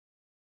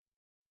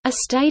A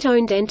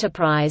state-owned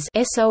enterprise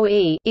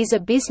 (SOE) is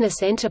a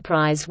business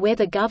enterprise where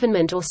the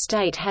government or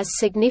state has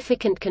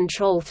significant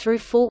control through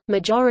full,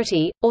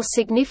 majority, or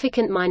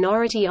significant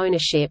minority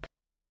ownership.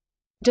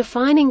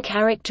 Defining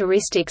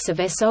characteristics of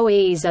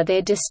SOEs are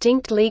their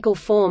distinct legal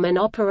form and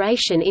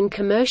operation in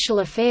commercial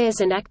affairs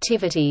and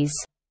activities.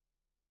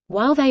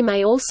 While they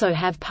may also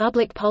have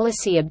public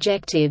policy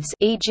objectives,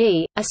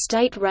 e.g., a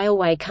state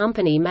railway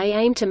company may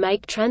aim to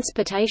make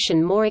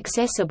transportation more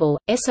accessible,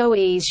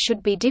 SOEs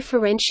should be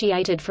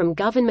differentiated from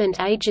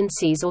government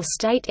agencies or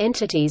state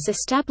entities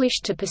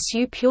established to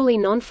pursue purely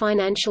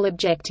non-financial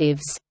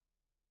objectives.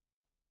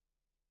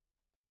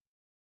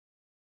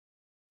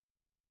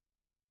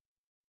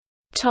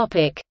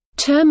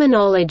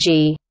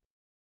 Terminology.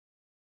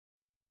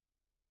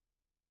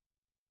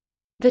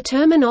 The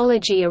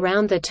terminology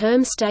around the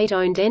term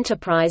state-owned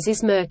enterprise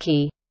is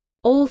murky.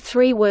 All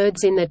three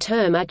words in the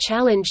term are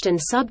challenged and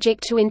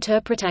subject to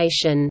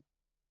interpretation.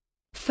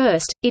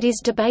 First, it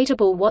is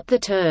debatable what the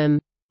term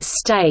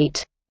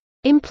 «state»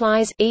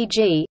 implies,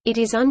 e.g., it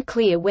is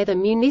unclear whether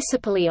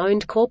municipally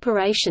owned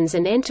corporations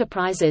and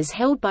enterprises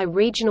held by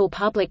regional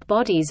public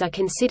bodies are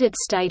considered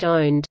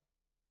state-owned.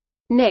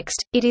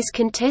 Next, it is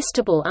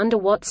contestable under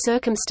what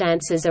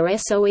circumstances a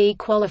SOE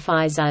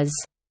qualifies as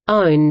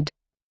 «owned»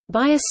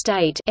 by a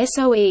state.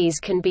 SOEs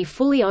can be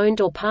fully owned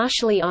or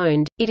partially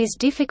owned. It is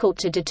difficult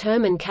to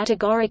determine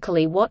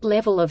categorically what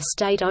level of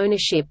state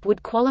ownership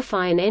would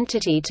qualify an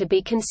entity to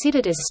be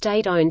considered as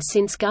state-owned,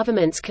 since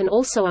governments can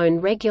also own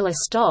regular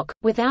stock,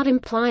 without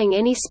implying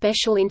any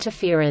special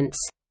interference.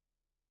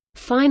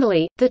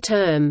 Finally, the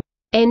term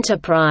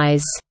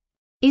enterprise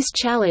is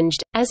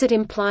challenged, as it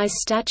implies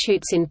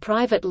statutes in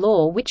private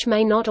law which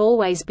may not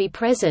always be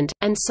present,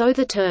 and so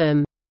the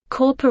term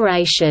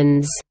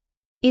corporations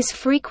is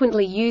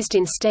frequently used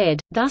instead.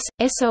 Thus,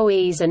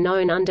 SOEs are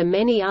known under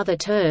many other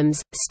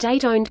terms: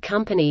 state-owned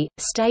company,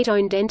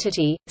 state-owned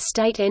entity,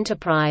 state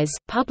enterprise,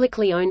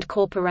 publicly owned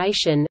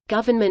corporation,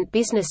 government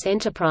business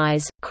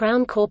enterprise,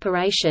 crown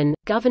corporation,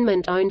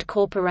 government-owned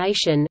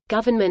corporation,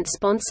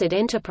 government-sponsored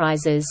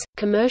enterprises,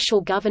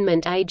 commercial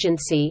government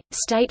agency,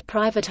 state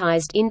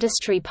privatized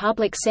industry,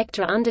 public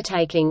sector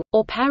undertaking,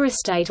 or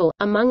parastatal,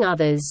 among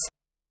others.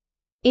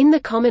 In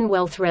the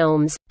Commonwealth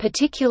realms,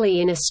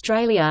 particularly in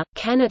Australia,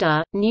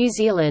 Canada, New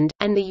Zealand,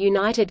 and the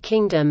United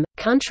Kingdom,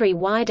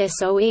 country-wide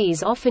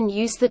SOEs often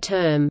use the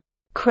term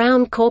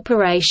 «Crown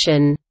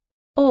Corporation»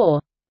 or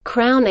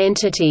 «Crown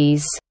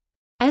Entities»,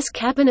 as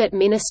cabinet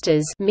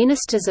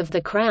ministers of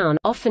the Crown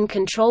often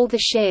control the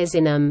shares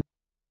in them.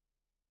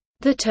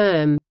 The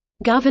term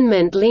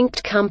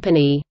 «government-linked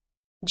company»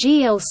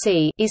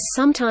 GLC is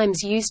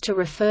sometimes used to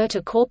refer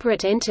to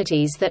corporate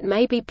entities that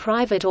may be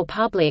private or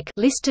public,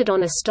 listed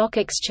on a stock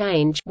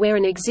exchange, where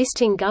an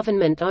existing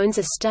government owns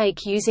a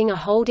stake using a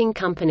holding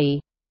company.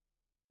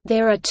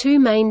 There are two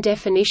main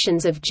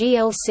definitions of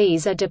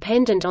GLCs are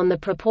dependent on the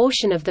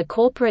proportion of the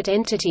corporate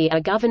entity a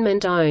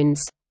government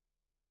owns.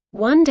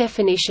 One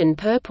definition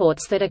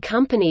purports that a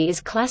company is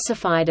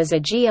classified as a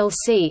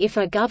GLC if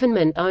a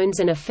government owns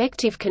an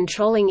effective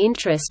controlling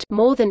interest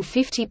more than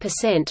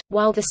 50%,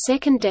 while the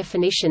second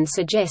definition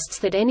suggests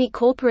that any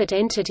corporate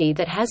entity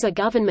that has a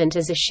government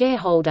as a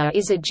shareholder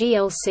is a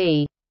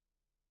GLC.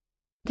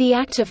 The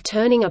act of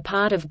turning a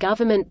part of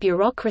government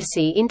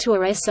bureaucracy into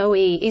a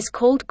SOE is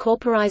called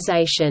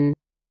corporization.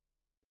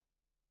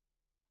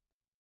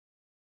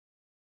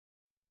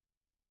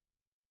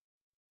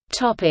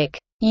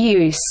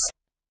 Use.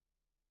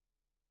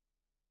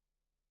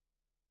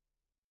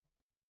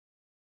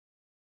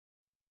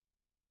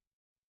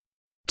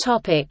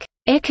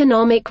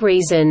 Economic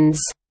reasons.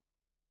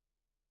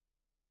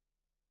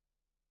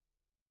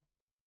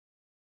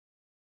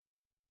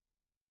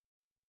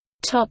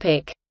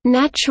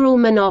 Natural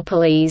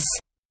monopolies.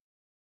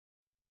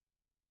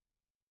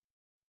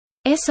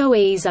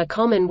 SOEs are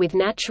common with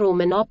natural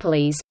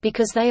monopolies,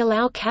 because they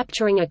allow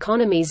capturing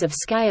economies of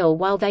scale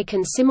while they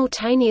can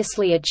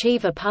simultaneously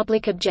achieve a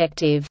public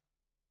objective.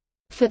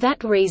 For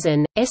that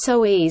reason,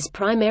 SOEs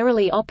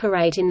primarily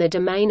operate in the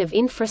domain of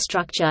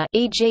infrastructure,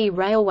 e.g.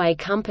 railway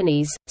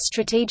companies,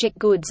 strategic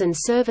goods and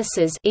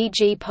services,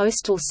 e.g.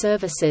 postal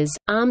services,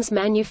 arms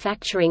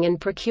manufacturing and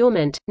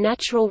procurement,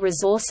 natural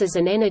resources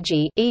and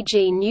energy,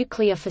 e.g.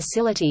 nuclear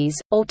facilities,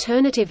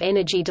 alternative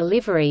energy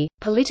delivery,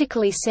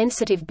 politically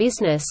sensitive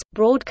business,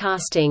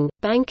 broadcasting,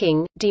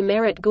 banking,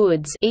 demerit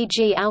goods,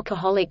 e.g.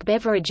 alcoholic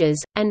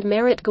beverages, and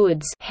merit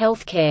goods,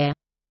 healthcare.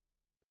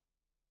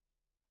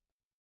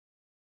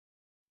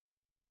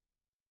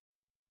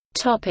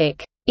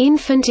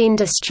 Infant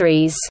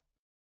industries.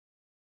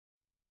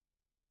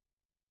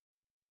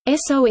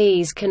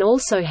 SOEs can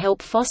also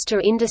help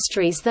foster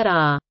industries that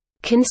are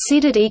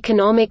considered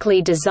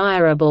economically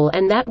desirable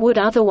and that would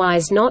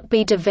otherwise not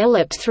be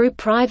developed through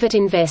private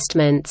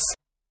investments.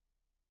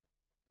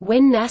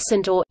 When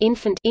nascent or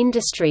infant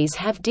industries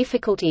have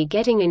difficulty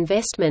getting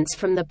investments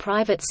from the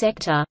private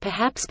sector,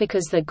 perhaps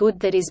because the good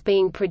that is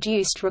being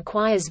produced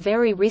requires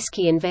very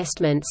risky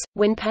investments,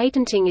 when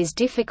patenting is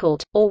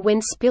difficult, or when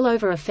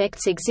spillover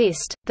effects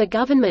exist, the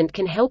government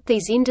can help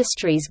these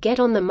industries get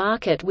on the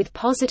market with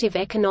positive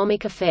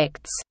economic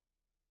effects.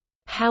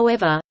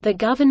 However, the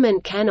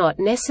government cannot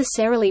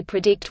necessarily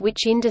predict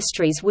which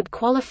industries would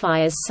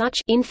qualify as such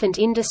infant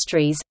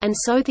industries, and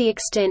so the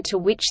extent to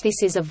which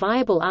this is a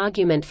viable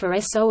argument for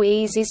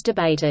SOEs is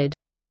debated.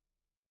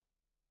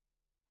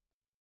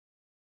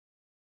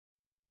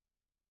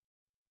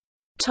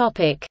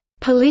 Topic: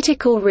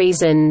 Political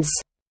reasons.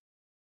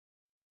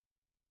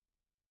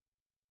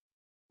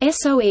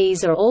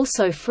 SOEs are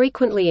also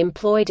frequently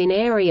employed in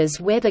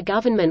areas where the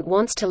government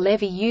wants to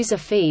levy user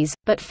fees,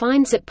 but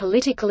finds it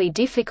politically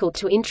difficult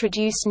to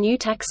introduce new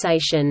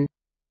taxation.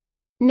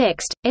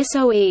 Next,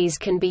 SOEs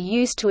can be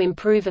used to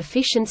improve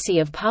efficiency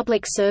of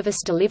public service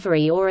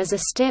delivery or as a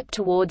step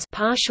towards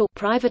partial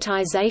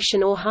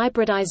privatization or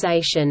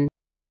hybridization.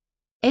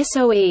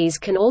 SOEs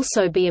can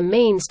also be a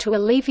means to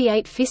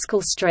alleviate fiscal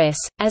stress,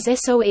 as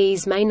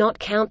SOEs may not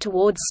count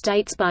towards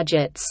states'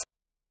 budgets.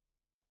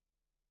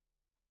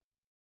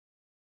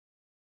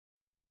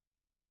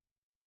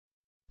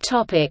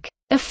 Topic: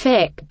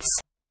 Effects.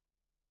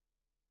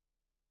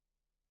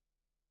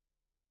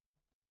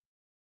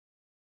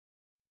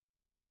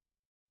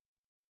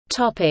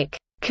 Topic: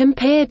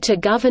 Compared to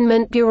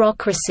government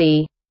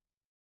bureaucracy.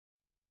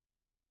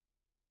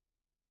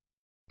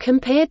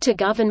 Compared to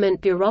government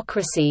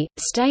bureaucracy,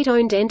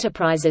 state-owned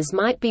enterprises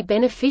might be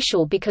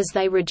beneficial because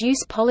they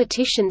reduce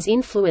politicians'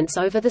 influence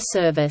over the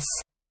service.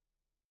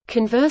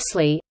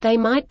 Conversely, they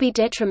might be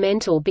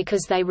detrimental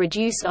because they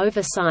reduce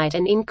oversight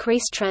and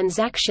increase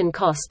transaction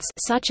costs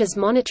such as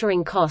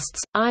monitoring costs,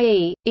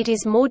 i.e., it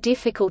is more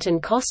difficult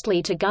and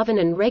costly to govern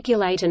and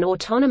regulate an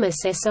autonomous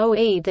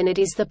SOE than it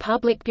is the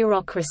public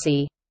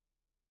bureaucracy.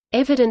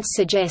 Evidence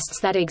suggests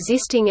that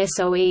existing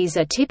SOEs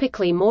are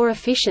typically more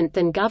efficient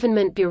than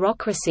government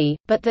bureaucracy,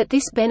 but that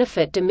this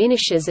benefit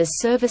diminishes as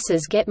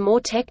services get more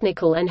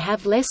technical and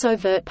have less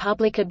overt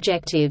public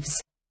objectives.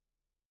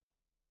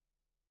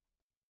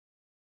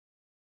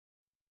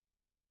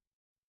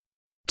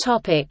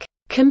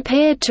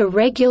 Compared to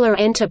regular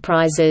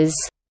enterprises.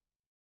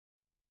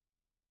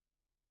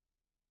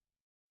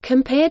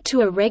 Compared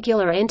to a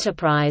regular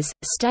enterprise,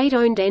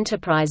 state-owned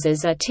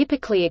enterprises are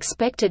typically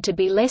expected to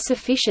be less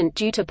efficient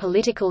due to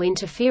political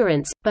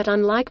interference, but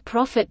unlike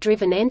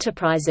profit-driven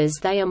enterprises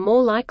they are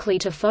more likely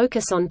to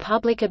focus on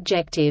public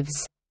objectives.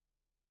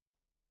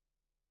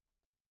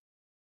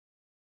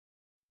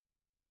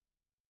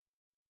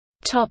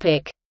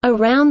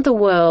 Around the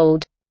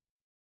world.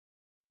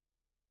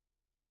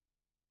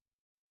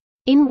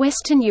 In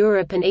Western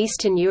Europe and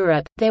Eastern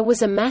Europe, there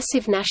was a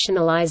massive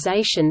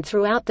nationalization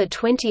throughout the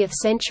 20th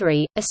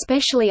century,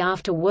 especially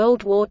after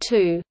World War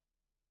II.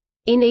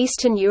 In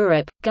Eastern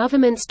Europe,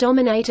 governments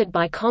dominated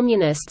by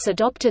communists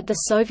adopted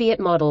the Soviet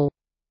model.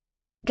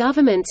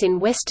 Governments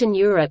in Western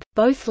Europe,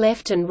 both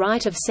left and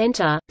right of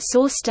center,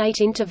 saw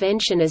state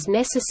intervention as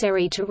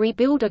necessary to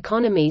rebuild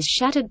economies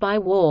shattered by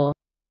war.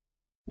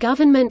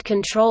 Government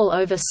control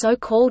over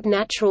so-called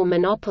natural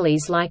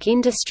monopolies like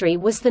industry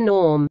was the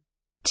norm.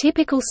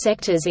 Typical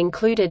sectors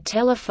included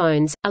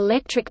telephones,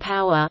 electric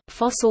power,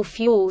 fossil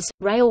fuels,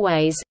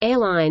 railways,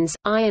 airlines,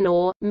 iron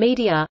ore,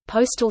 media,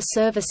 postal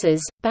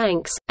services,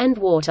 banks, and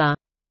water.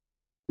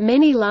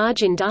 Many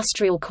large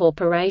industrial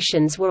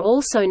corporations were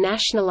also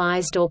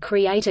nationalized or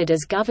created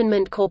as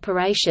government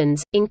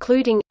corporations,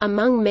 including,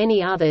 among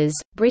many others,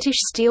 British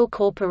Steel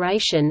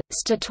Corporation,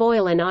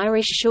 Statoil and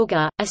Irish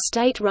Sugar. A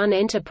state-run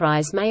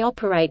enterprise may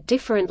operate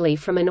differently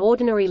from an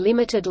ordinary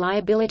limited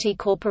liability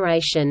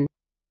corporation.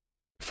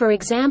 For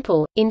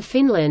example, in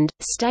Finland,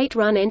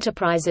 state-run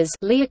enterprises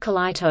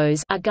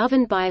are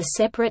governed by a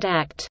separate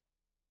act.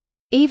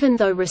 Even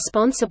though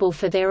responsible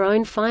for their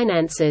own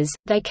finances,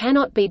 they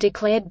cannot be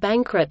declared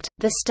bankrupt,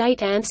 the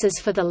state answers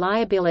for the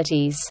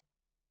liabilities.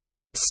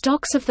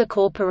 Stocks of the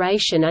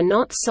corporation are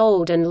not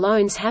sold and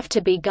loans have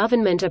to be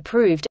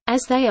government-approved,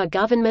 as they are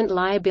government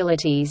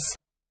liabilities.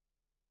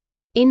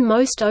 In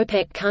most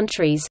OPEC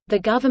countries, the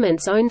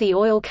governments own the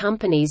oil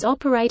companies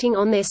operating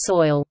on their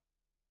soil.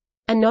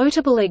 A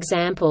notable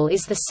example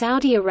is the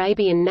Saudi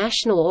Arabian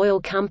National Oil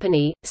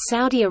Company,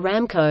 Saudi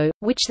Aramco,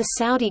 which the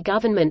Saudi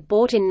government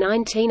bought in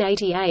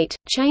 1988,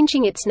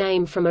 changing its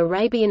name from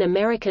Arabian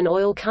American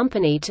Oil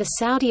Company to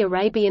Saudi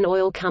Arabian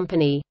Oil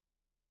Company.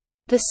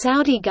 The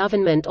Saudi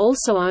government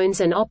also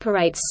owns and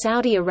operates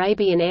Saudi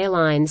Arabian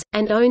Airlines,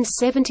 and owns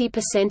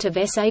 70% of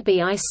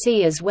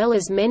SABIC as well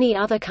as many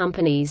other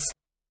companies.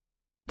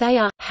 They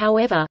are,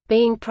 however,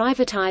 being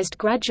privatized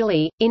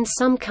gradually. In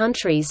some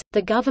countries,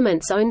 the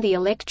governments own the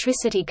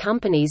electricity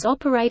companies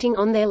operating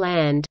on their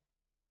land.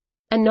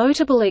 A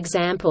notable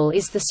example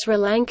is the Sri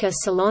Lanka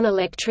Ceylon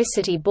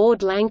Electricity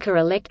Board Lanka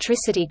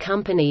Electricity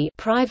Company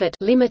Private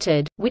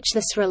Limited, which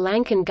the Sri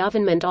Lankan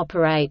government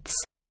operates.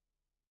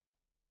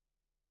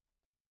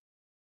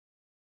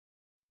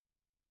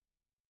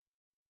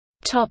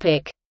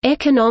 Topic: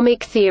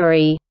 Economic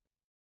theory.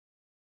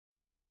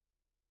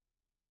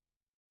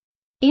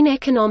 In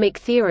economic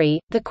theory,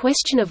 the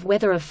question of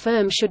whether a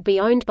firm should be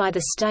owned by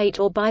the state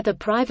or by the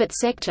private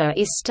sector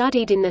is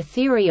studied in the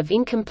theory of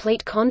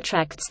incomplete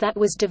contracts that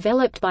was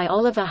developed by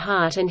Oliver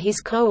Hart and his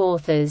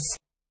co-authors.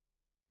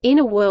 In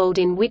a world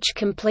in which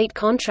complete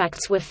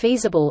contracts were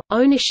feasible,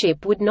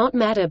 ownership would not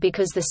matter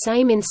because the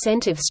same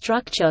incentive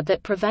structure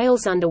that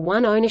prevails under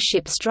one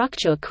ownership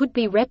structure could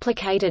be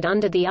replicated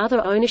under the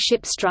other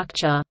ownership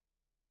structure.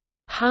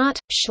 Hart,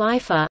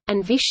 Schleifer,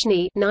 and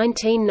Vishny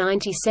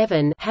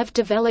 (1997) have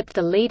developed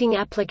the leading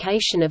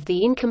application of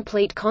the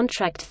incomplete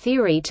contract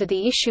theory to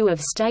the issue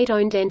of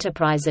state-owned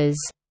enterprises.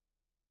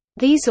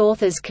 These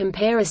authors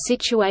compare a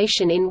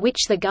situation in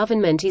which the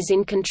government is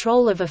in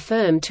control of a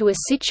firm to a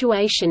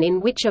situation in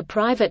which a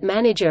private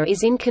manager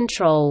is in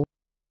control.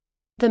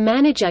 The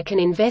manager can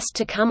invest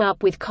to come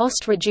up with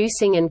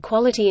cost-reducing and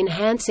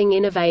quality-enhancing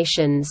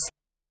innovations.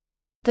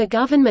 The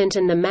government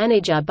and the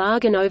manager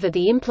bargain over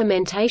the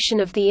implementation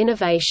of the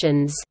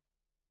innovations.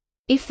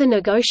 If the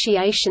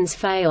negotiations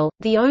fail,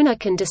 the owner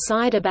can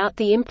decide about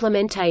the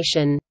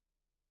implementation.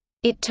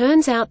 It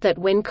turns out that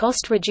when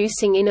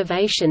cost-reducing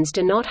innovations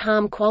do not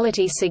harm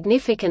quality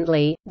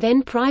significantly,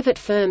 then private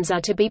firms are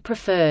to be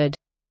preferred.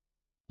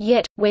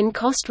 Yet, when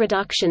cost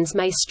reductions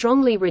may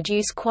strongly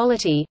reduce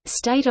quality,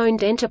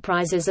 state-owned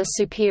enterprises are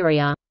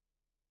superior.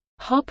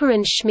 Hopper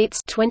and Schmitz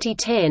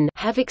 2010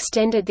 have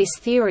extended this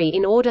theory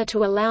in order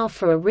to allow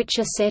for a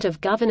richer set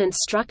of governance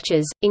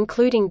structures,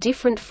 including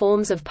different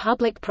forms of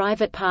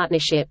public-private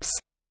partnerships.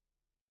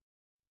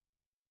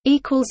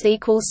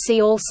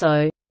 See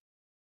also